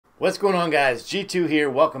What's going on, guys? G2 here.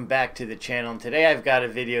 Welcome back to the channel. And today I've got a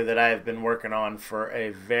video that I have been working on for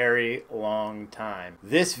a very long time.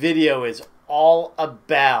 This video is all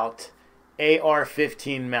about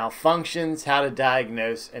AR-15 malfunctions, how to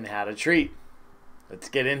diagnose and how to treat. Let's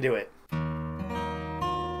get into it.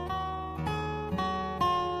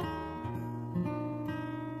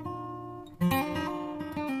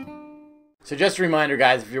 So just a reminder,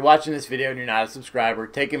 guys, if you're watching this video and you're not a subscriber,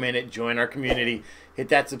 take a minute, join our community, hit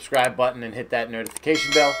that subscribe button and hit that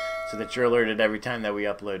notification bell so that you're alerted every time that we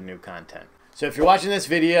upload new content. So if you're watching this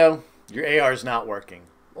video, your AR is not working.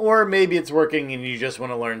 Or maybe it's working and you just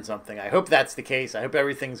want to learn something. I hope that's the case. I hope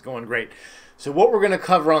everything's going great. So what we're going to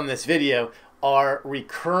cover on this video are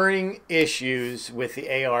recurring issues with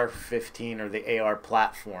the AR-15 or the AR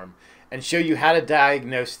platform and show you how to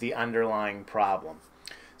diagnose the underlying problem.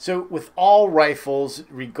 So with all rifles,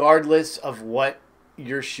 regardless of what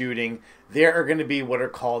you're shooting, there are going to be what are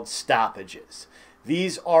called stoppages.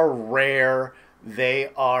 These are rare. They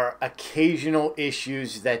are occasional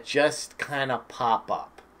issues that just kind of pop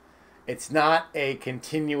up. It's not a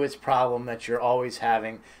continuous problem that you're always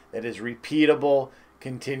having that is repeatable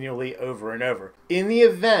continually over and over. In the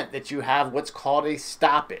event that you have what's called a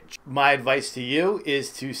stoppage, my advice to you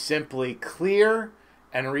is to simply clear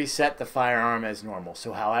and reset the firearm as normal.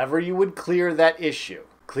 So however you would clear that issue,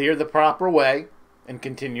 clear the proper way and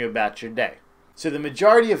continue about your day. So the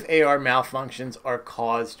majority of AR malfunctions are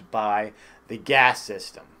caused by the gas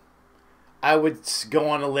system. I would go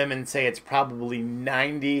on a limb and say it's probably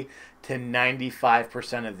 90 to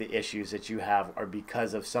 95% of the issues that you have are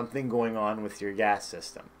because of something going on with your gas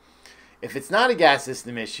system. If it's not a gas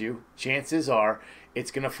system issue, chances are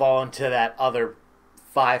it's going to fall into that other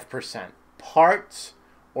 5%. Parts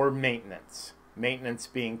or maintenance. Maintenance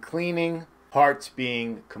being cleaning, parts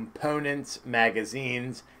being components,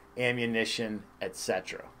 magazines, ammunition,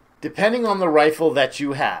 etc. Depending on the rifle that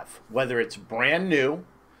you have, whether it's brand new,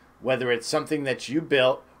 whether it's something that you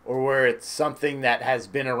built, or where it's something that has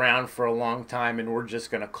been around for a long time and we're just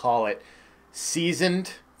going to call it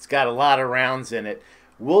seasoned, it's got a lot of rounds in it,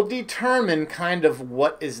 will determine kind of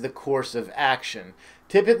what is the course of action.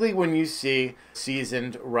 Typically when you see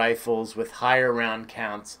seasoned rifles with higher round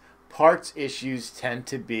counts, parts issues tend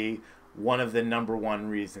to be one of the #1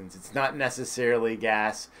 reasons. It's not necessarily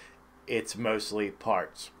gas, it's mostly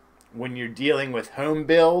parts. When you're dealing with home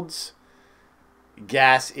builds,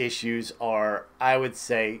 gas issues are, I would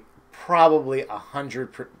say, probably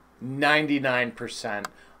 99%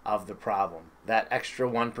 of the problem. That extra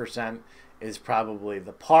 1% is probably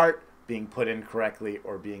the part being put in correctly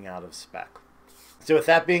or being out of spec. So with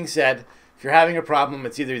that being said, if you're having a problem,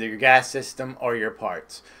 it's either your gas system or your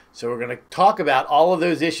parts. So we're going to talk about all of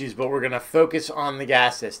those issues, but we're going to focus on the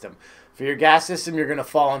gas system. For your gas system, you're going to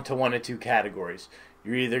fall into one of two categories.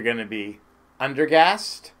 You're either going to be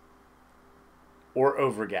undergassed or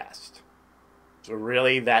overgassed. So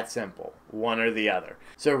really that simple, one or the other.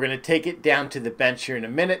 So we're going to take it down to the bench here in a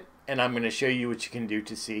minute, and I'm going to show you what you can do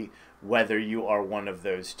to see whether you are one of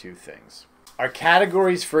those two things. Our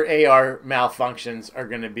categories for AR malfunctions are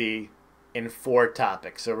going to be in 4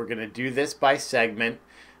 topics. So we're going to do this by segment.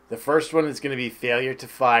 The first one is going to be failure to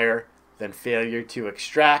fire, then failure to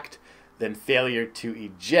extract, then failure to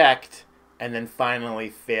eject, and then finally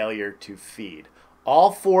failure to feed.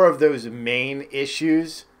 All 4 of those main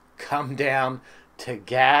issues come down to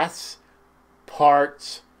gas,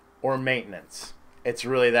 parts, or maintenance. It's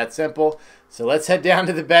really that simple. So let's head down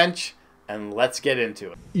to the bench and let's get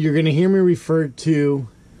into it. You're going to hear me refer to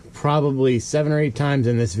probably 7 or 8 times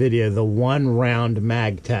in this video the 1-round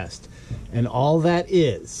mag test. And all that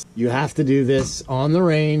is, you have to do this on the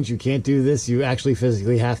range. You can't do this. You actually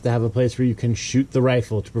physically have to have a place where you can shoot the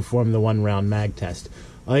rifle to perform the 1-round mag test.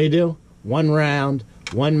 All you do, 1 round,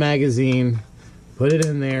 1 magazine, put it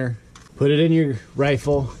in there, put it in your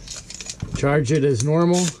rifle, charge it as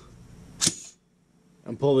normal,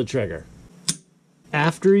 and pull the trigger.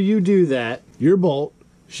 After you do that, your bolt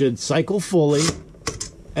should cycle fully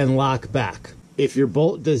and lock back. If your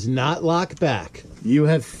bolt does not lock back, you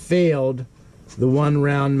have failed the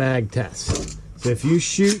 1-round mag test. So if you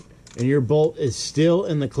shoot and your bolt is still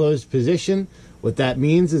in the closed position, what that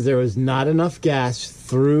means is there was not enough gas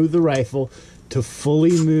through the rifle to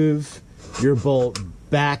fully move your bolt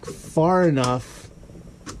back far enough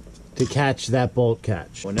to catch that bolt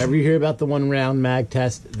catch. Whenever you hear about the 1-round mag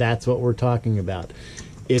test, that's what we're talking about.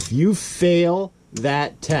 If you fail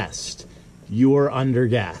that test, you are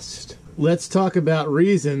undergassed. Let's talk about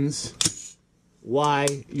reasons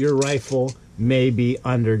why your rifle may be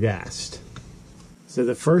undergassed. So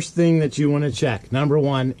the first thing that you want to check, number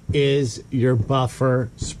 1, is your buffer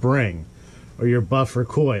spring. or your buffer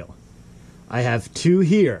coil. I have two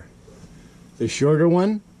here. The shorter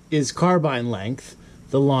one is carbine length.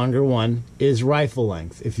 The longer one is rifle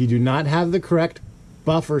length. If you do not have the correct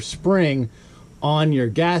buffer spring on your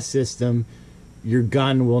gas system, your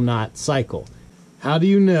gun will not cycle. How do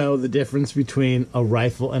you know the difference between a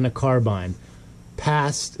rifle and a carbine?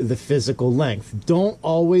 Past the physical length. Don't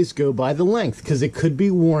always go by the length because it could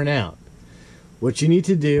be worn out. What you need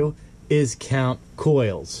to do is count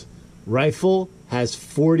coils. Rifle has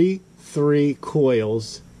 43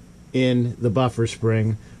 coils in the buffer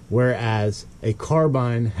spring, whereas a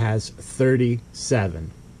carbine has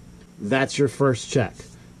 37. That's your first check.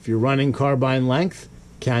 If you're running carbine length,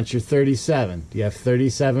 count your 37. You have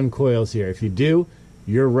 37 coils here. If you do,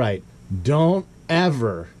 you're right. Don't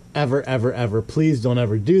ever, please don't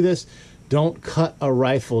ever do this. Don't cut a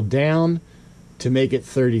rifle down to make it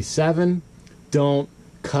 37. Don't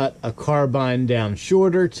cut a carbine down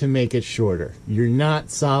shorter to make it shorter. You're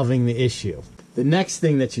not solving the issue. The next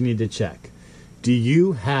thing that you need to check, do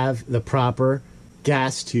you have the proper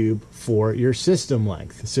gas tube for your system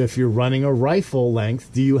length? So if you're running a rifle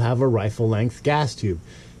length, do you have a rifle length gas tube?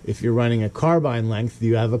 If you're running a carbine length, do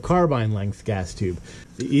you have a carbine length gas tube?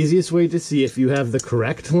 The easiest way to see if you have the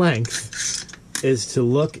correct length is to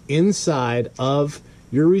look inside of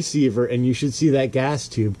your receiver, and you should see that gas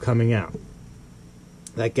tube coming out.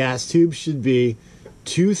 That gas tube should be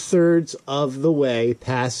 2/3 of the way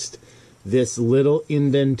past this little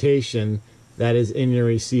indentation that is in your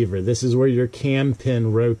receiver. This is where your cam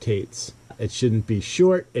pin rotates. It shouldn't be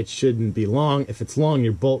short, it shouldn't be long. If it's long,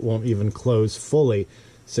 your bolt won't even close fully.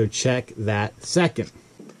 So check that second.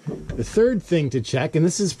 The third thing to check, and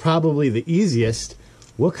this is probably the easiest,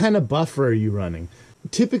 what kind of buffer are you running?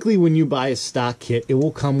 Typically when you buy a stock kit, it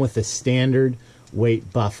will come with a standard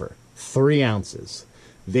weight buffer, 3 ounces.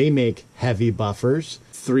 They make heavy buffers,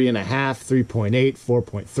 3.5, 3.8,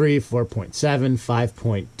 4.3, 4.7,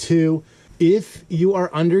 5.2. If you are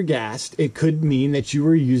undergassed, it could mean that you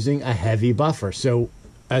are using a heavy buffer. So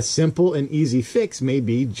a simple and easy fix may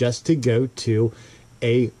be just to go to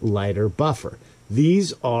a lighter buffer.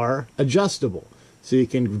 These are adjustable. So you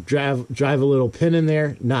can drive a little pin in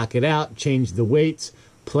there, knock it out, change the weights,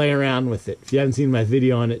 play around with it. If you haven't seen my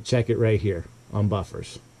video on it, check it right here on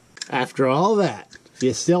buffers. After all that, if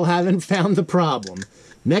you still haven't found the problem,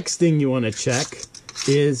 next thing you want to check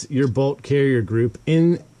is your bolt carrier group,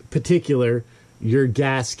 in particular your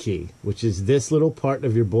gas key, which is this little part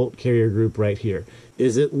of your bolt carrier group right here.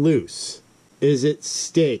 Is it loose? Is it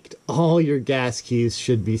staked? All your gas keys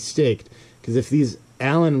should be staked, because if these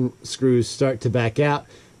Allen screws start to back out,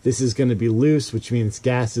 this is going to be loose, which means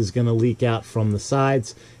gas is going to leak out from the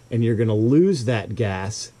sides, and you're going to lose that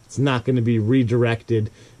gas. It's not going to be redirected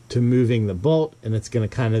to moving the bolt, and it's going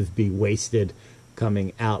to kind of be wasted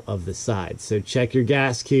coming out of the sides. So check your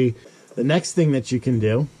gas key. The next thing that you can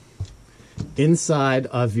do, inside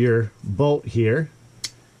of your bolt here,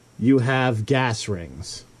 you have gas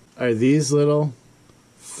rings. Are these little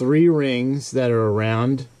 3 rings that are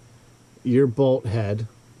around your bolt head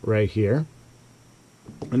right here.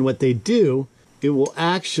 And what they do, it will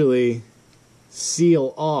actually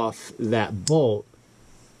seal off that bolt.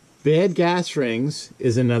 Bad gas rings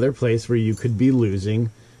is another place where you could be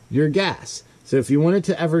losing your gas. So if you wanted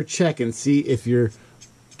to ever check and see if your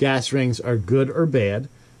gas rings are good or bad,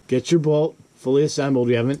 get your bolt fully assembled.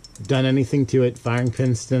 You haven't done anything to it. Firing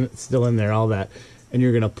pin's still in there, all that. And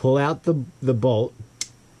you're going to pull out the bolt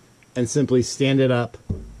and simply stand it up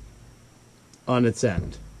on its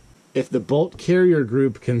end. If the bolt carrier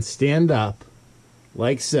group can stand up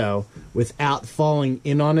like so without falling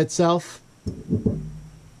in on itself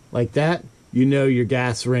like that, you know your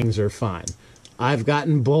gas rings are fine. I've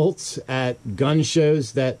gotten bolts at gun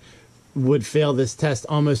shows that would fail this test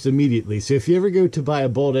almost immediately. So if you ever go to buy a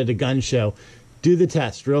bolt at a gun show, do the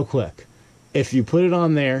test real quick. If you put it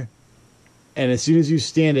on there, and as soon as you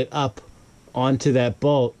stand it up onto that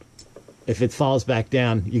bolt, if it falls back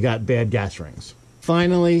down, you got bad gas rings.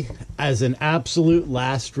 Finally, as an absolute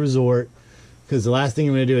last resort, because the last thing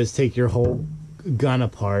I'm going to do is take your whole gun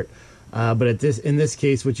apart, but in this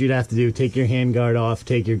case, what you'd have to do, take your handguard off,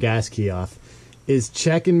 take your gas key off, is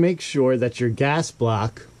check and make sure that your gas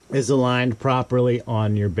block is aligned properly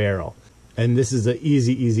on your barrel. And this is an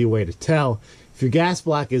easy way to tell. If your gas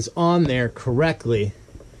block is on there correctly,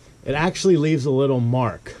 it actually leaves a little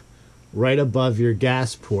mark right above your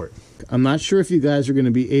gas port. I'm not sure if you guys are going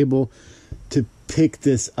to be able to pick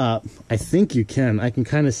this up. I think you can. I can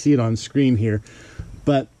kind of see it on screen here.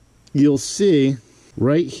 But you'll see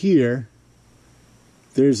right here,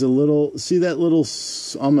 there's a little, see that little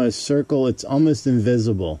almost circle? It's almost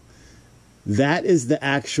invisible. That is the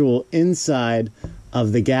actual inside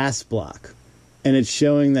of the gas block. And it's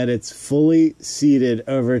showing that it's fully seated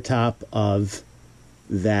over top of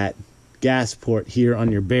that gas port here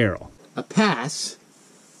on your barrel. A pass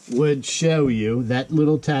would show you that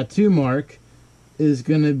little tattoo mark is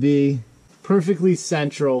going to be perfectly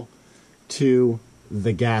central to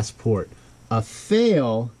the gas port. A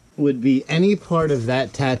fail would be any part of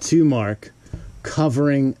that tattoo mark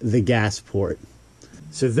covering the gas port.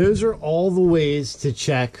 So those are all the ways to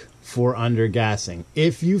check for undergassing.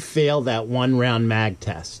 If you fail that 1-round mag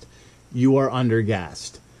test, you are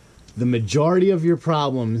undergassed. The majority of your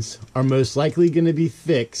problems are most likely going to be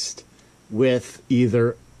fixed with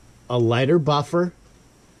either a lighter buffer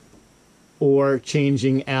or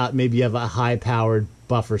changing out, maybe you have a high-powered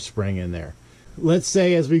buffer spring in there. Let's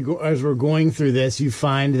say as we're going through this, you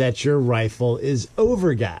find that your rifle is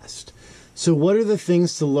overgassed. So what are the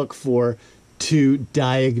things to look for to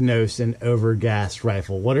diagnose an overgassed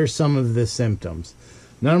rifle? What are some of the symptoms?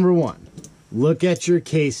 Number one, look at your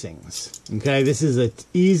casings. Okay, this is an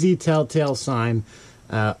easy telltale sign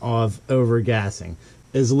of overgassing.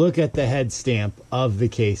 Is look at the head stamp of the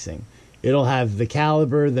casing. It'll have the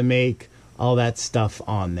caliber, the make, all that stuff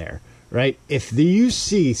on there, right? If you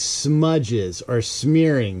see smudges or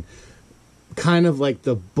smearing, kind of like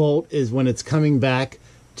the bolt is when it's coming back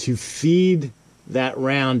to feed that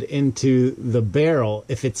round into the barrel,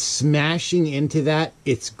 if it's smashing into that,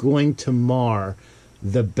 it's going to mar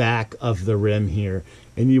the back of the rim here,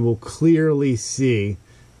 and you will clearly see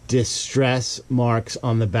distress marks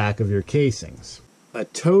on the back of your casings. A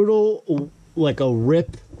total, like a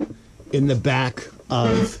rip in the back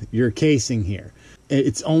of your casing here.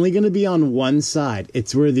 It's only going to be on one side.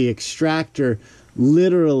 It's where the extractor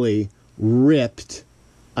literally ripped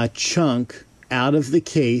a chunk out of the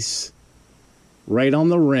case right on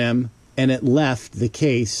the rim, and it left the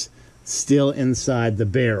case still inside the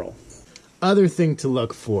barrel. Other thing to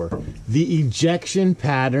look for, the ejection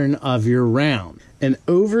pattern of your round. An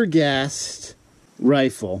overgassed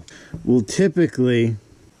rifle will typically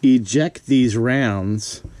eject these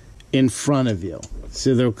rounds in front of you.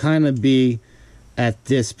 So they'll kind of be at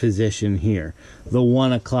this position here, the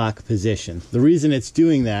 1 o'clock position. The reason it's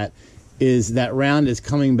doing that is that round is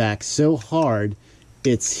coming back so hard,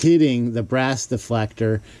 it's hitting the brass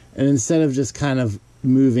deflector, and instead of just kind of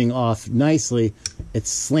moving off nicely, it's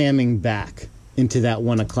slamming back into that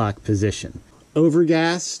 1 o'clock position.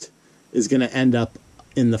 Overgassed is going to end up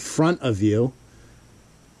in the front of you.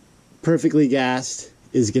 Perfectly gassed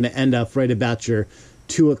is going to end up right about your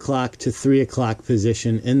 2 o'clock to 3 o'clock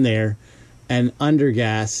position in there, and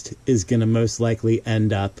undergassed is going to most likely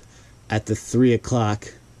end up at the 3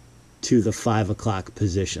 o'clock to the 5 o'clock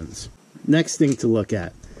positions. Next thing to look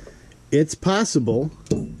at, it's possible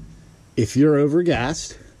if you're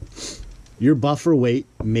overgassed, your buffer weight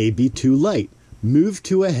may be too light. Move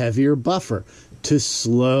to a heavier buffer to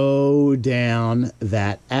slow down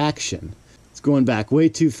that action. It's going back way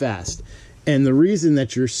too fast. And the reason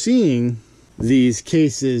that you're seeing these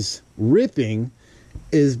cases ripping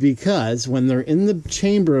is because when they're in the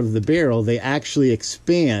chamber of the barrel, they actually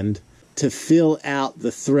expand to fill out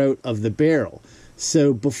the throat of the barrel.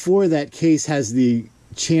 So before that case has the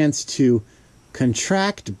chance to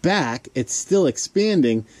contract back, it's still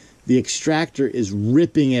expanding. The extractor is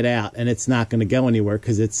ripping it out, and it's not going to go anywhere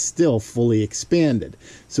because it's still fully expanded.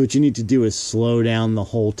 So what you need to do is slow down the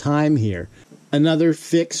whole time here. Another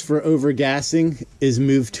fix for overgassing is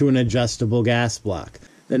move to an adjustable gas block.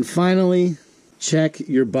 Then finally, check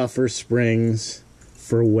your buffer springs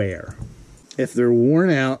for wear. If they're worn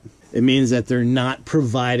out, it means that they're not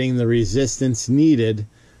providing the resistance needed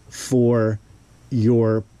for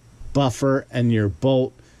your buffer and your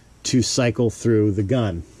bolt to cycle through the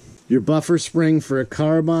gun. Your buffer spring for a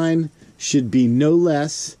carbine should be no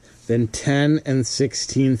less than 10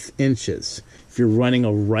 16 inches. If you're running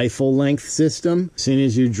a rifle length system, as soon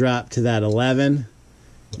as you drop to that 11,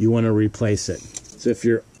 you want to replace it. So if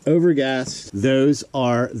you're overgassed, those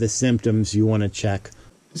are the symptoms you want to check.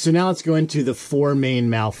 So now let's go into the 4 main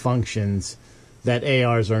malfunctions that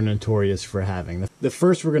ARs are notorious for having. The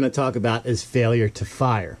first we're going to talk about is failure to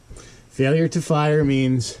fire. Failure to fire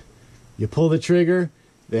means you pull the trigger,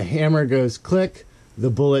 the hammer goes click, the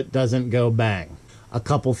bullet doesn't go bang. A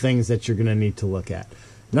couple things that you're going to need to look at.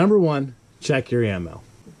 Number one, check your ammo.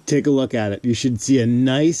 Take a look at it. You should see a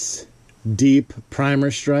nice, deep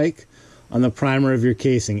primer strike on the primer of your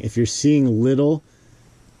casing. If you're seeing little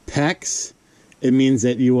pecks, it means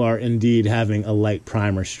that you are indeed having a light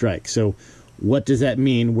primer strike. So what does that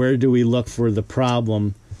mean? Where do we look for the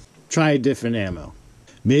problem? Try a different ammo.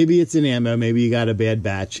 Maybe it's an ammo, maybe you got a bad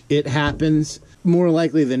batch. It happens more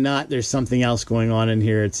likely than not, there's something else going on in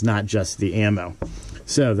here. It's not just the ammo.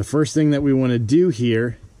 So the first thing that we want to do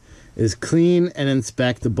here is clean and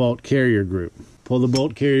inspect the bolt carrier group. Pull the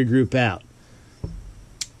bolt carrier group out.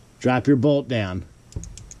 Drop your bolt down.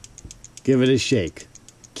 Give it a shake.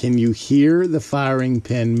 Can you hear the firing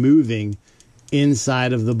pin moving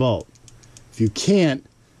inside of the bolt? If you can't,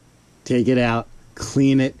 take it out,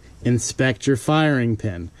 clean it, inspect your firing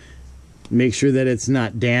pin. Make sure that it's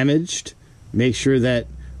not damaged. Make sure that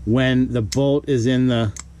when the bolt is in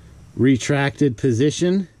the retracted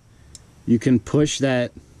position, you can push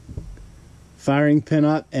that firing pin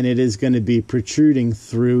up and it is going to be protruding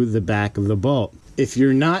through the back of the bolt. If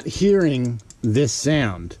you're not hearing this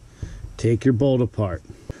sound, take your bolt apart.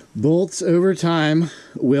 Bolts over time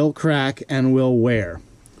will crack and will wear.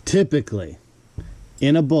 Typically,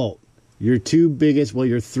 in a bolt, your three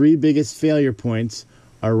biggest failure points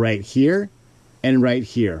are right here and right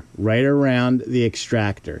here, right around the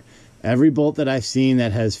extractor. Every bolt that I've seen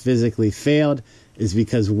that has physically failed is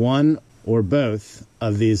because one or both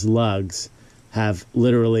of these lugs have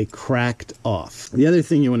literally cracked off. The other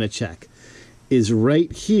thing you want to check is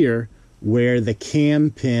right here where the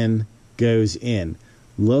cam pin goes in.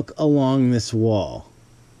 Look along this wall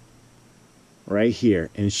right here.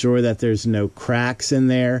 Ensure that there's no cracks in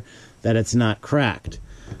there, that it's not cracked.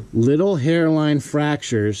 Little hairline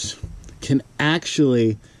fractures can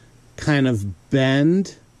actually kind of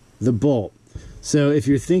bend the bolt. So if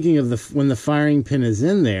you're thinking of when the firing pin is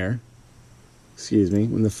in there,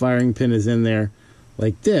 when the firing pin is in there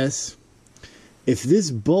like this, if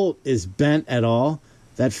this bolt is bent at all,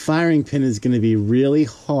 that firing pin is going to be really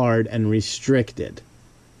hard and restricted.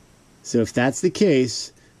 So if that's the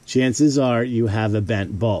case, chances are you have a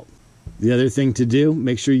bent bolt. The other thing to do,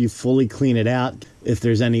 make sure you fully clean it out. If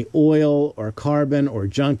there's any oil or carbon or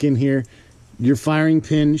junk in here, your firing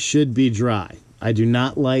pin should be dry. I do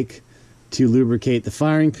not like to lubricate the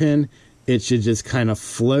firing pin. It should just kind of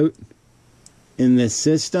float in this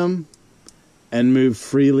system and move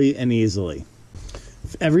freely and easily.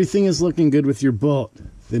 If everything is looking good with your bolt,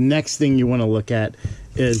 the next thing you want to look at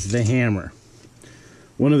is the hammer.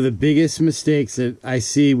 One of the biggest mistakes that I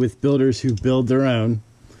see with builders who build their own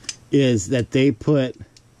is that they put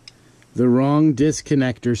the wrong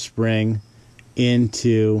disconnector spring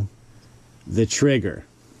into the trigger.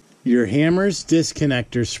 Your hammer's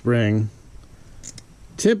disconnector spring,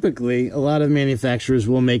 typically a lot of manufacturers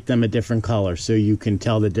will make them a different color so you can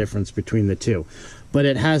tell the difference between the two, but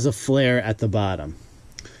it has a flare at the bottom.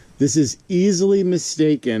 This is easily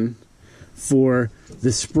mistaken for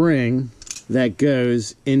the spring that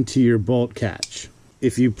goes into your bolt catch.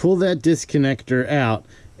 If you pull that disconnector out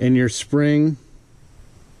and your spring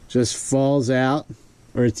just falls out,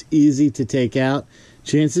 or it's easy to take out,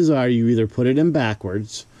 chances are you either put it in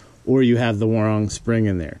backwards or you have the wrong spring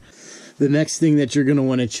in there. The next thing that you're going to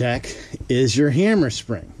want to check is your hammer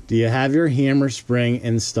spring. Do you have your hammer spring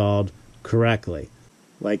installed correctly?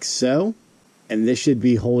 Like so. And this should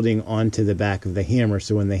be holding onto the back of the hammer,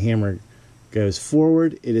 so when the hammer goes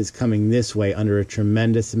forward, it is coming this way under a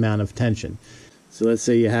tremendous amount of tension. So let's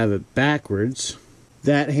say you have it backwards.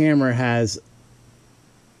 That hammer has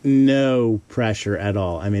no pressure at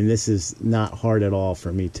all. I mean, this is not hard at all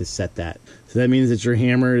for me to set that. So that means that your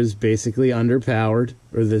hammer is basically underpowered,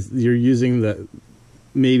 or you're using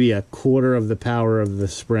maybe a quarter of the power of the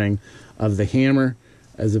spring of the hammer,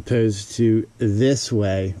 as opposed to this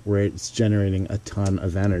way where it's generating a ton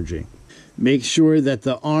of energy. Make sure that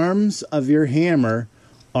the arms of your hammer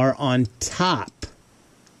are on top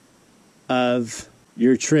of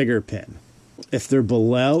your trigger pin. If they're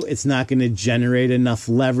below, it's not going to generate enough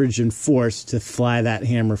leverage and force to fly that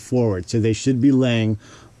hammer forward. So they should be laying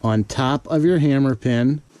on top of your hammer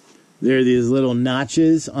pin. There are these little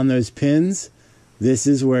notches on those pins. This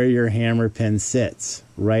is where your hammer pin sits,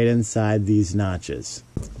 right inside these notches.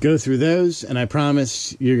 Go through those, and I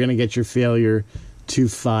promise you're going to get your failure to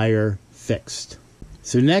fire fixed.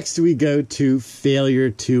 So next we go to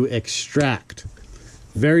failure to extract.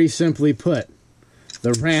 Very simply put,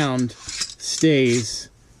 the round stays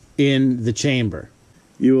in the chamber.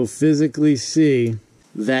 You will physically see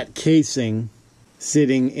that casing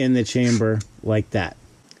sitting in the chamber like that.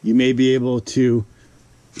 You may be able to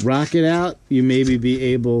rock it out, you may be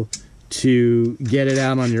able to get it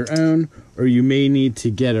out on your own, or you may need to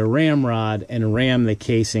get a ramrod and ram the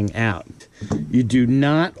casing out. You do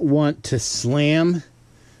not want to slam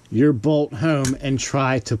your bolt home and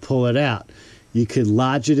try to pull it out. You could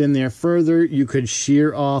lodge it in there further. You could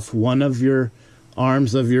shear off one of your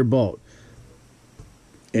arms of your bolt.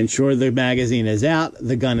 Ensure the magazine is out,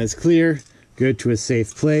 the gun is clear, go to a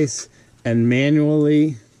safe place, and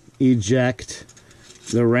manually eject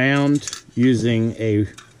the round using a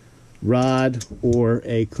rod or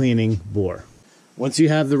a cleaning bore. Once you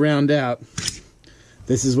have the round out,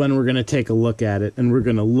 this is when we're going to take a look at it, and we're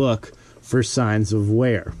going to look for signs of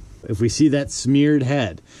wear. If we see that smeared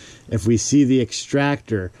head, if we see the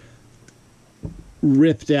extractor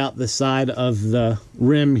ripped out the side of the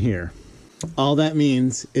rim here, all that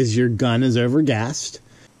means is your gun is overgassed.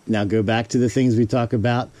 Now go back to the things we talk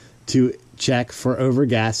about to check for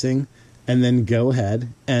overgassing, and then go ahead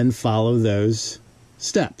and follow those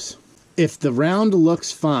steps. If the round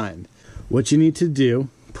looks fine, what you need to do,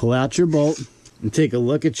 pull out your bolt and take a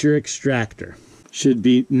look at your extractor. Should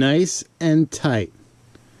be nice and tight.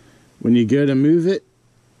 When you go to move it,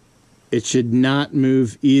 it should not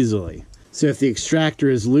move easily. So if the extractor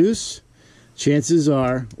is loose, chances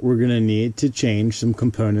are we're going to need to change some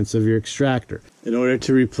components of your extractor. In order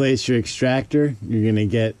to replace your extractor, you're going to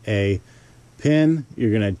get a pin.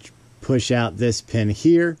 You're going to push out this pin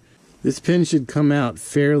here. This pin should come out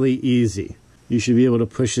fairly easy. You should be able to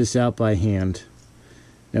push this out by hand.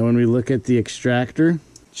 Now when we look at the extractor,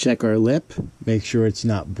 check our lip, make sure it's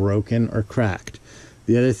not broken or cracked.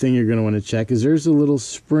 The other thing you're going to want to check is there's a little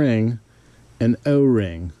spring, an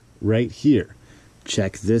O-ring right here.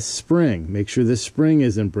 Check this spring. Make sure the spring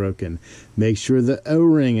isn't broken. Make sure the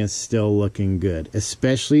O-ring is still looking good,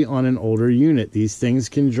 especially on an older unit. These things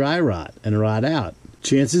can dry rot and rot out.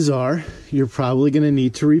 Chances are you're probably going to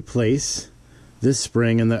need to replace this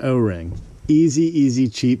spring and the O-ring. Easy,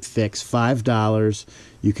 cheap fix, $5.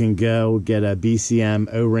 You can go get a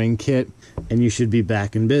BCM O-ring kit and you should be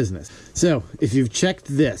back in business. So if you've checked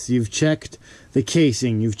this, you've checked the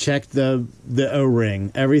casing, you've checked the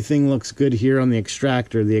O-ring, everything looks good here on the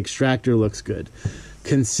extractor looks good.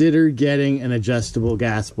 Consider getting an adjustable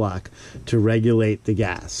gas block to regulate the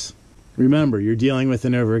gas. Remember, you're dealing with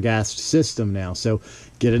an overgassed system now, so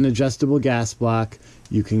get an adjustable gas block.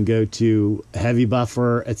 You can go to heavy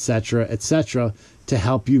buffer, etc., to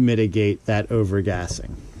help you mitigate that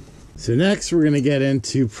overgassing. So next we're going to get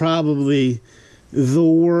into probably the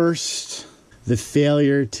worst, the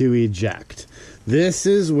failure to eject. This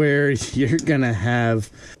is where you're going to have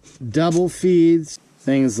double feeds,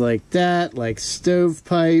 things like that, like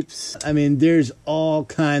stovepipes. I mean, there's all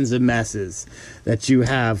kinds of messes that you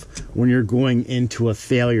have when you're going into a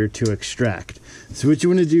failure to extract. So what you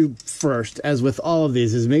want to do first, as with all of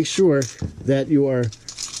these, is make sure that you are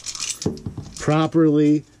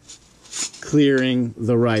properly clearing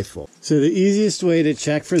the rifle. So the easiest way to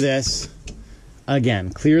check for this,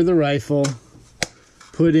 again, clear the rifle,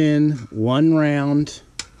 put in one round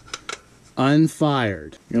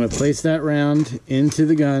unfired. You're going to place that round into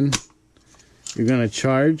the gun. You're going to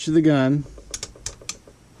charge the gun.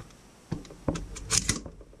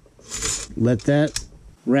 Let that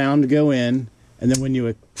round go in, and then when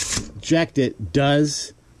you eject it,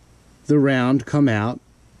 does the round come out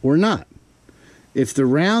or not? If the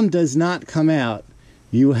round does not come out,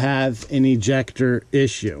 you have an ejector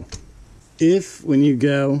issue. If when you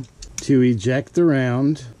go to eject the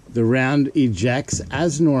round ejects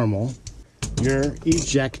as normal, your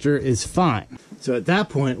ejector is fine. So at that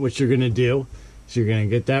point, what you're going to do is you're going to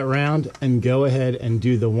get that round and go ahead and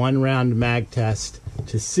do the one round mag test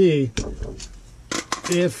to see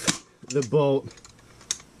if the bolt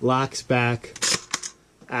locks back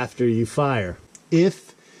after you fire.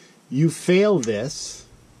 If you fail this,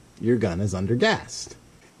 your gun is undergassed.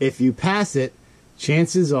 If you pass it,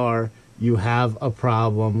 chances are you have a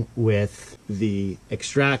problem with the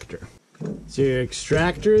extractor. So your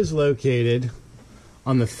extractor is located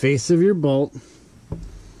on the face of your bolt.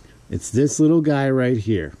 It's this little guy right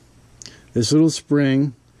here. This little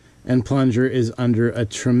spring and plunger is under a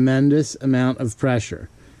tremendous amount of pressure.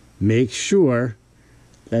 Make sure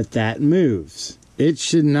that that moves. It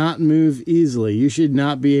should not move easily. You should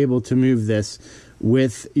not be able to move this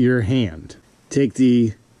with your hand. Take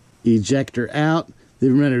the ejector out.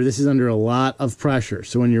 Remember, this is under a lot of pressure.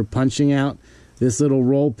 So when you're punching out this little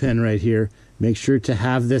roll pin right here, make sure to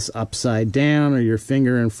have this upside down or your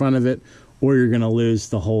finger in front of it, or you're going to lose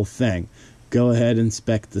the whole thing. Go ahead,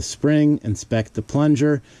 inspect the spring, inspect the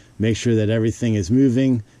plunger, make sure that everything is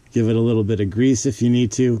moving. Give it a little bit of grease if you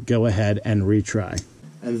need to. Go ahead and retry.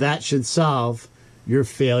 And that should solve your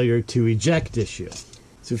failure to eject issue.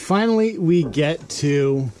 So finally, we get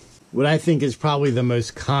to what I think is probably the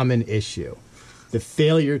most common issue, the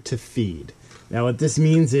failure to feed. Now what this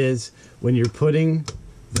means is when you're putting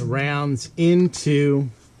the rounds into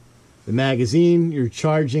the magazine, you're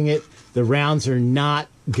charging it, the rounds are not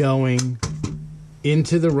going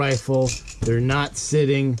into the rifle, they're not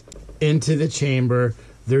sitting into the chamber,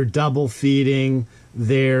 they're double feeding,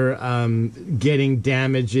 they're getting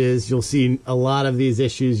damages. You'll see a lot of these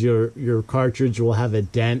issues. Your cartridge will have a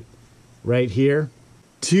dent right here.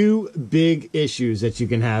 Two big issues that you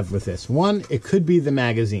can have with this. One, it could be the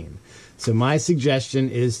magazine. So my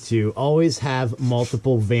suggestion is to always have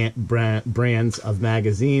multiple brands of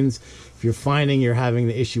magazines. If you're finding you're having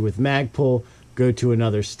the issue with Magpul, go to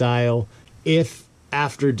another style. If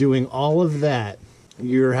after doing all of that,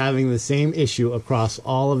 you're having the same issue across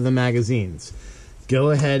all of the magazines,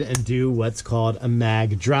 go ahead and do what's called a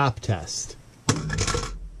mag drop test.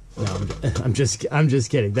 No, I'm just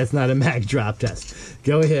kidding. That's not a mag drop test.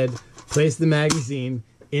 Go ahead, place the magazine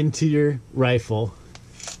into your rifle,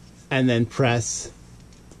 and then press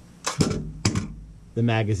the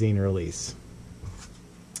magazine release.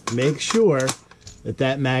 Make sure that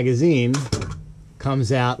that magazine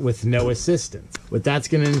comes out with no assistance. What that's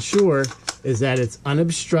going to ensure is that it's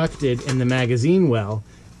unobstructed in the magazine well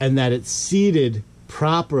and that it's seated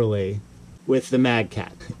properly with the mag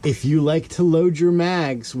cap. If you like to load your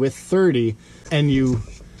mags with 30 and you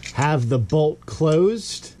have the bolt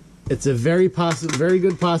closed, it's a very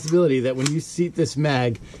good possibility that when you seat this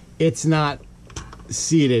mag, it's not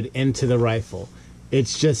seated into the rifle.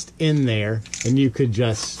 It's just in there and you could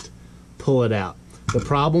just pull it out. The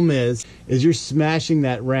problem is you're smashing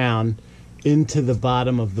that round into the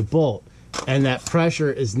bottom of the bolt, and that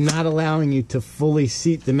pressure is not allowing you to fully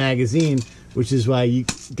seat the magazine, which is why you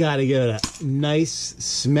got to get a nice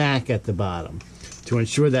smack at the bottom to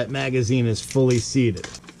ensure that magazine is fully seated.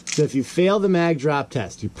 So if you fail the mag drop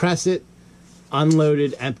test, you press it,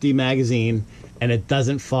 unloaded, empty magazine, and it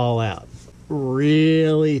doesn't fall out.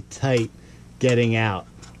 Really tight getting out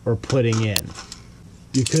or putting in.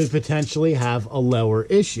 You could potentially have a lower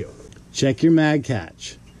issue. Check your mag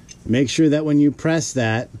catch. Make sure that when you press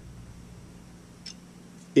that,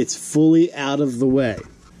 it's fully out of the way.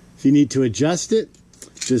 If you need to adjust it,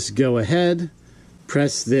 just go ahead,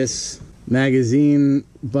 press this magazine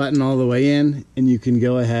button all the way in, and you can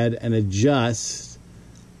go ahead and adjust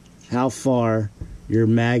how far your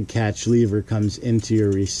mag catch lever comes into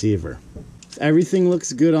your receiver. If everything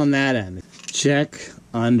looks good on that end, check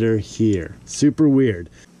under here. Super weird.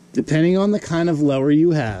 Depending on the kind of lower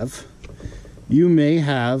you have, you may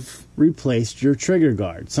have replaced your trigger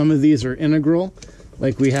guard. Some of these are integral,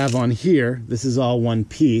 like we have on here. This is all one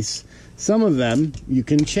piece. Some of them you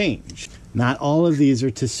can change. Not all of these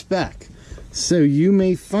are to spec. So you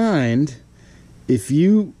may find if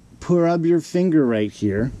you rub your finger right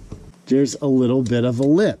here, there's a little bit of a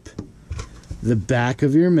lip. The back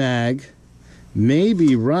of your mag may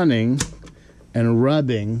be running and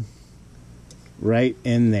rubbing right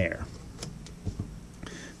in there.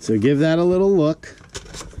 So give that a little look.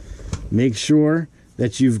 Make sure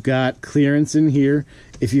that you've got clearance in here.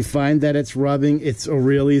 If you find that it's rubbing, it's a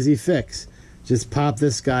real easy fix. Just pop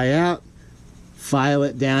this guy out, file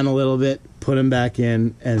it down a little bit, put him back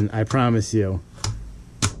in, and I promise you,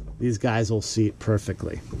 these guys will seat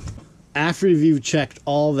perfectly. After you've checked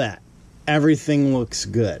all that, everything looks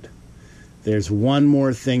good. There's one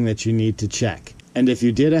more thing that you need to check. And if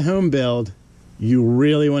you did a home build, you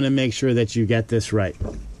really want to make sure that you get this right.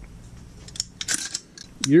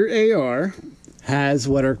 Your AR has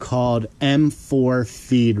what are called M4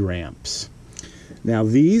 feed ramps. Now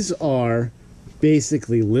these are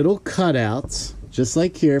basically little cutouts, just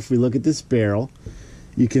like here. If we look at this barrel,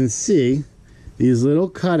 you can see these little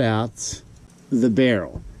cutouts, the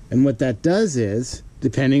barrel. And what that does is,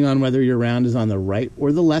 depending on whether your round is on the right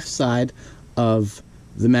or the left side of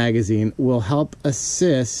the magazine, will help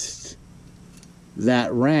assist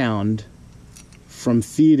that round from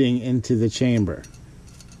feeding into the chamber.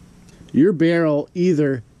 Your barrel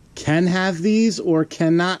either can have these or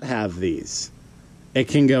cannot have these. It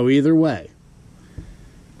can go either way.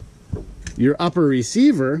 Your upper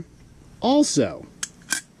receiver also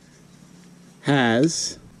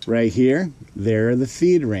has, right here, there are the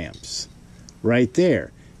feed ramps. Right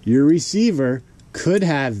there. Your receiver could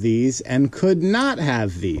have these and could not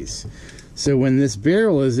have these. So when this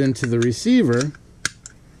barrel is into the receiver,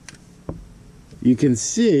 you can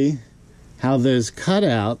see how those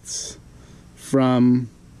cutouts from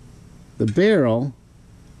the barrel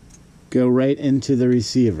go right into the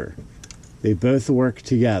receiver. They both work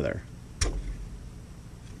together.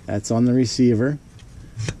 That's on the receiver.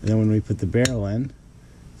 And then when we put the barrel in,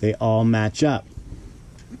 they all match up.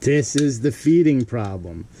 This is the feeding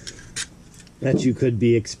problem that you could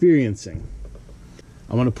be experiencing.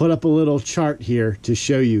 I want to put up a little chart here to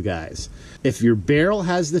show you guys. If your barrel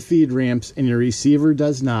has the feed ramps and your receiver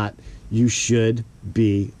does not, you should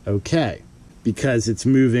be okay, because it's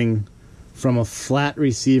moving from a flat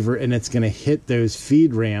receiver and it's going to hit those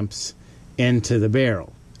feed ramps into the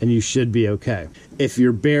barrel, and you should be okay. If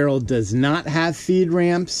your barrel does not have feed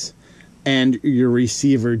ramps and your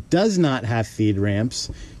receiver does not have feed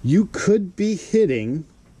ramps, you could be hitting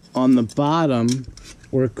on the bottom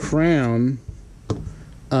or crown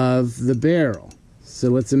of the barrel. So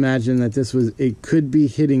let's imagine that it could be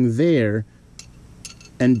hitting there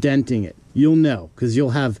and denting it. You'll know, because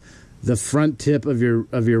you'll have the front tip of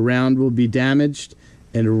your round will be damaged,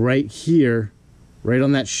 and right here, right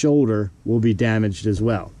on that shoulder, will be damaged as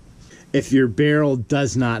well. If your barrel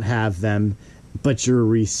does not have them, but your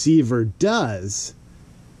receiver does,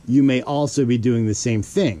 you may also be doing the same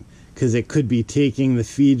thing, because it could be taking the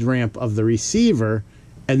feed ramp of the receiver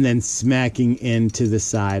and then smacking into the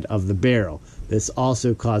side of the barrel. This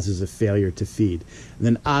also causes a failure to feed. And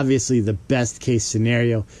then obviously the best case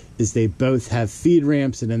scenario is they both have feed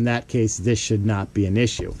ramps, and in that case this should not be an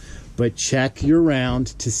issue. But check your round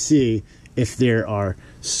to see if there are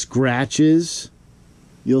scratches.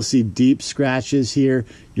 You'll see deep scratches here.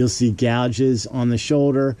 You'll see gouges on the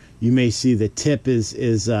shoulder. You may see the tip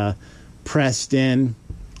is pressed in.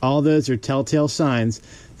 All those are telltale signs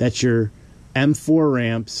that your M4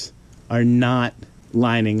 ramps are not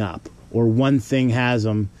lining up, or one thing has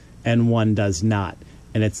them and one does not,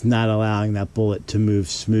 and it's not allowing that bullet to move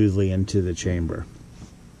smoothly into the chamber.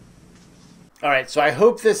 All right, so I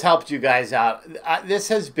hope this helped you guys out. This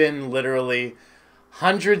has been literally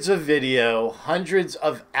hundreds of video, hundreds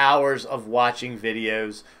of hours of watching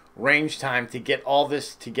videos, range time to get all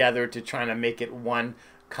this together to try to make it one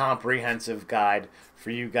comprehensive guide for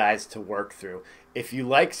you guys to work through. If you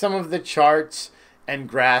like some of the charts and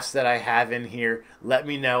graphs that I have in here, let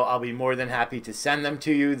me know. I'll be more than happy to send them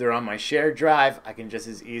to you. They're on my shared drive. I can just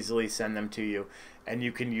as easily send them to you, and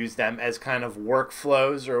you can use them as kind of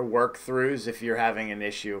workflows or work-throughs if you're having an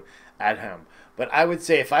issue at home. But I would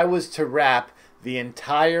say if I was to wrap the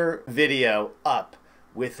entire video up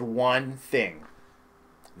with one thing,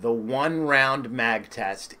 the one round mag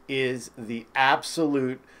test is the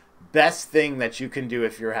absolute best thing that you can do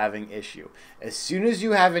if you're having issue. As soon as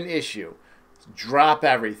you have an issue, drop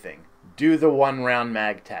everything. Do the one round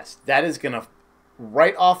mag test. That is going to,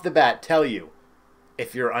 right off the bat, tell you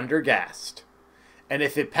if you're undergassed. And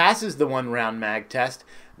if it passes the one round mag test,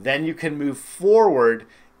 then you can move forward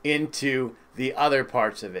into the other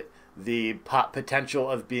parts of it. The potential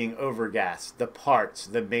of being overgassed, the parts,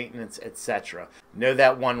 the maintenance, etc. Know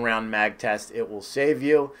that one round mag test. It will save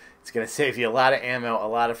you. It's going to save you a lot of ammo, a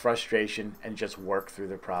lot of frustration, and just work through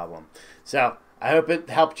the problem. So I hope it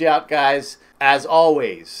helped you out, guys. As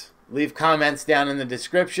always, leave comments down in the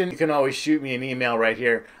description. You can always shoot me an email right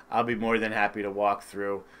here. I'll be more than happy to walk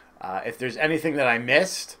through. If there's anything that I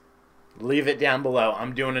missed, leave it down below.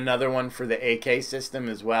 I'm doing another one for the AK system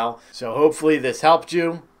as well. So hopefully this helped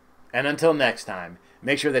you. And until next time,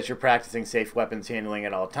 make sure that you're practicing safe weapons handling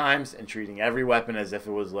at all times and treating every weapon as if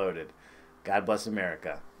it was loaded. God bless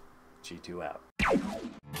America. G2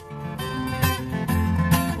 out.